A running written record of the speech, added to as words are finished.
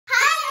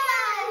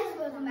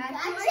welcome back to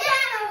our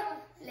channel,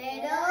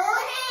 Little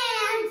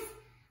Hands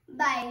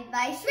by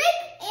Vaishvik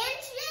and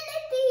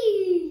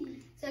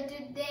Srinithi. So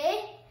today,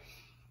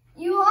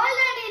 you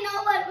already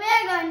know what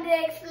we're going to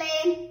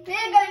explain.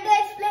 We're going to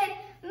explain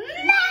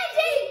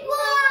magic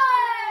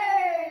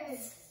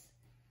words.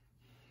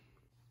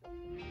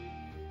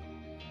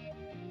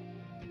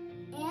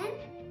 And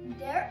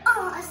they're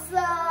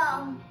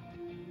awesome.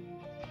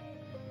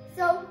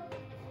 So,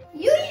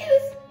 you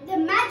use the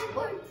magic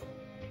words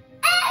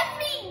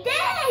every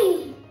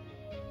day,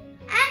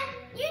 and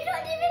you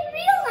don't even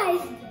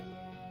realize it.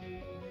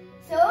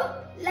 So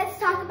let's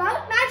talk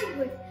about magic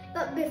words.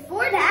 But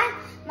before that,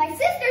 my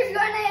sister's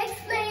gonna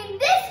explain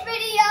this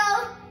video.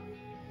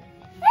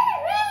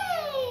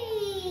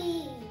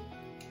 Hooray!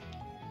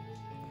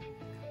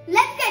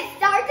 Let's get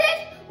started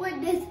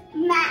with this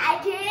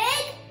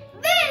magic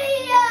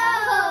video.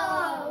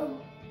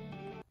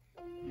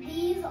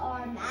 These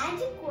are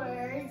magic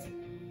words.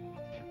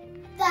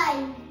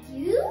 Thank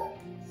you.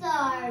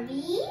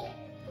 Sorry,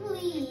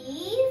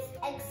 please,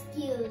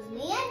 excuse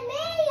me, and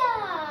may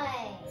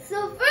I?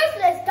 So first,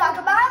 let's talk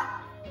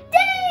about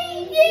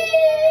thank you.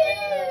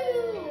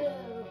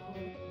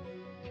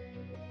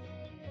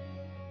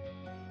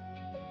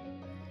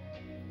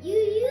 You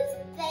use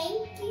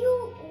thank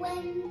you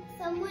when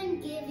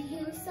someone gives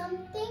you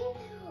something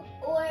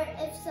or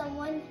if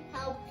someone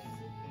helps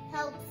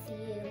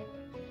you.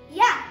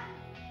 Yeah.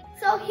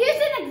 So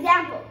here's an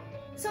example.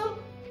 So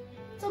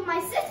my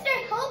sister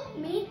helped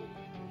me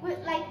with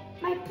my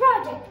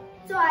project.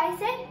 So I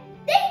said,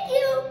 thank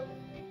you.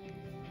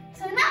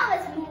 So now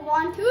let's move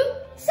on to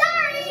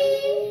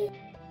sorry.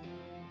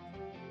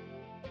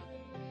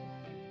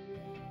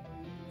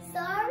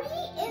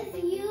 Sorry is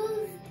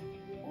used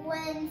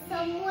when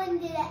someone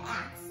did an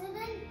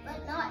accident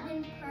but not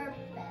in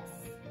purpose.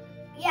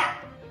 Yeah.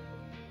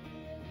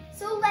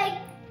 So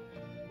like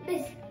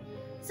this.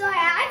 So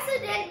I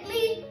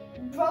accidentally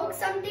broke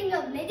something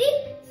of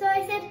knitting. So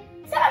I said,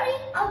 sorry,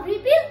 I'll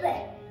rebuild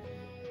it.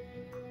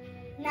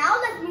 Now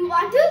let's move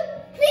on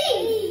to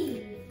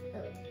please.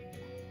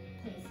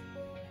 Please.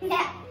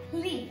 Yeah,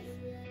 please.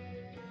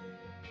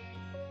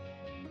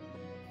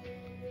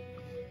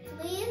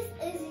 Please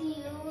is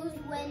used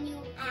when you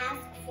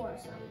ask for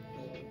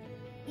something.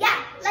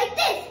 Yeah, like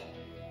this.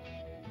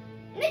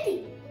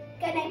 Nitty,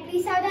 can I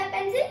please have that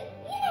pencil?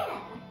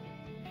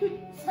 Yeah.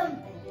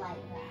 Something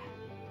like that.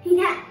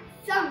 Yeah,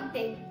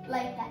 something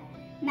like that.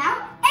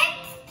 Now,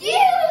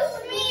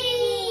 excuse me.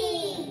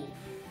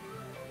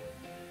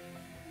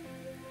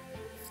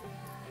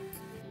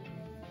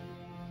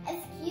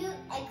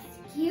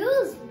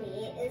 Excuse me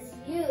is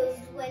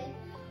used when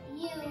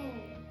you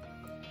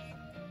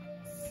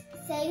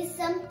say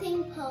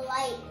something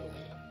politely.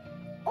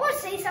 Or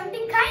say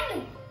something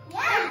kindly. Yeah.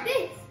 Like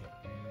this.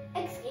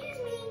 Excuse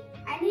me,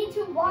 I need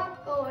to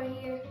walk over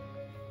here.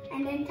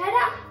 And then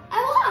ta-da,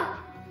 I walk.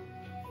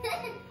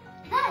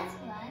 That's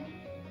fun.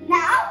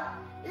 Now,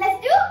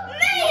 let's do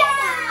may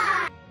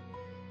I.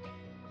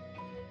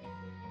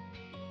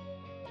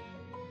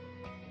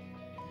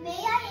 May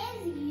I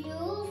is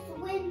used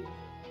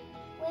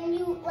when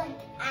you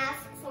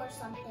ask for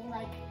something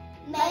like,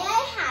 may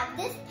I have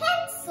this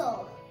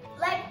pencil?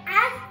 Like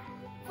ask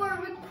for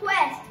a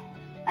request.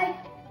 Like,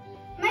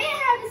 may I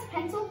have this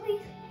pencil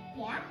please?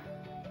 Yeah.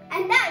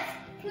 And that's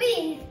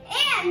please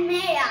and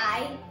may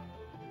I.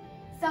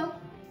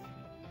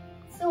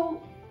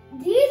 So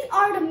these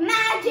are the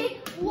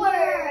magic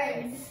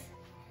words.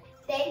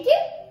 Thank you.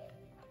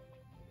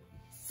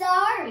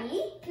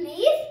 Sorry,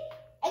 please,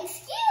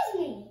 excuse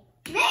me.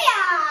 May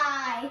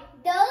I?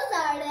 Those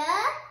are the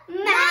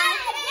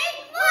magic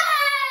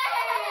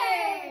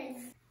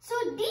words. So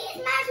these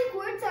magic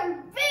words are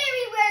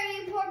very, very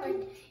important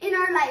in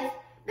our life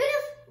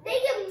because they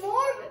give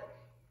more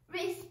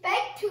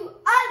respect to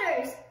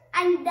others,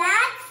 and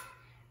that's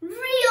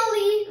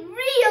really,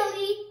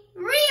 really,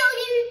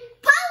 really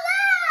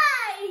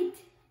polite.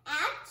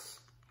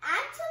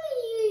 Actually,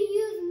 you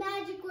use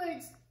magic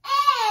words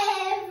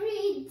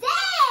every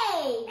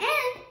day.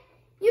 And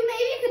you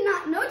maybe could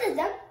not notice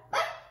them,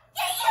 but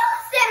you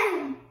use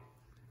them.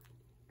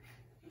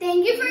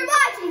 Thank you for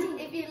watching.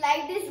 If you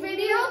like this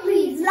video,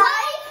 please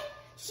like,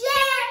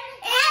 share,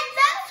 and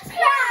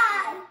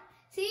subscribe.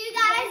 See you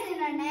guys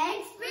in our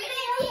next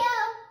video.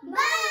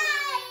 Bye.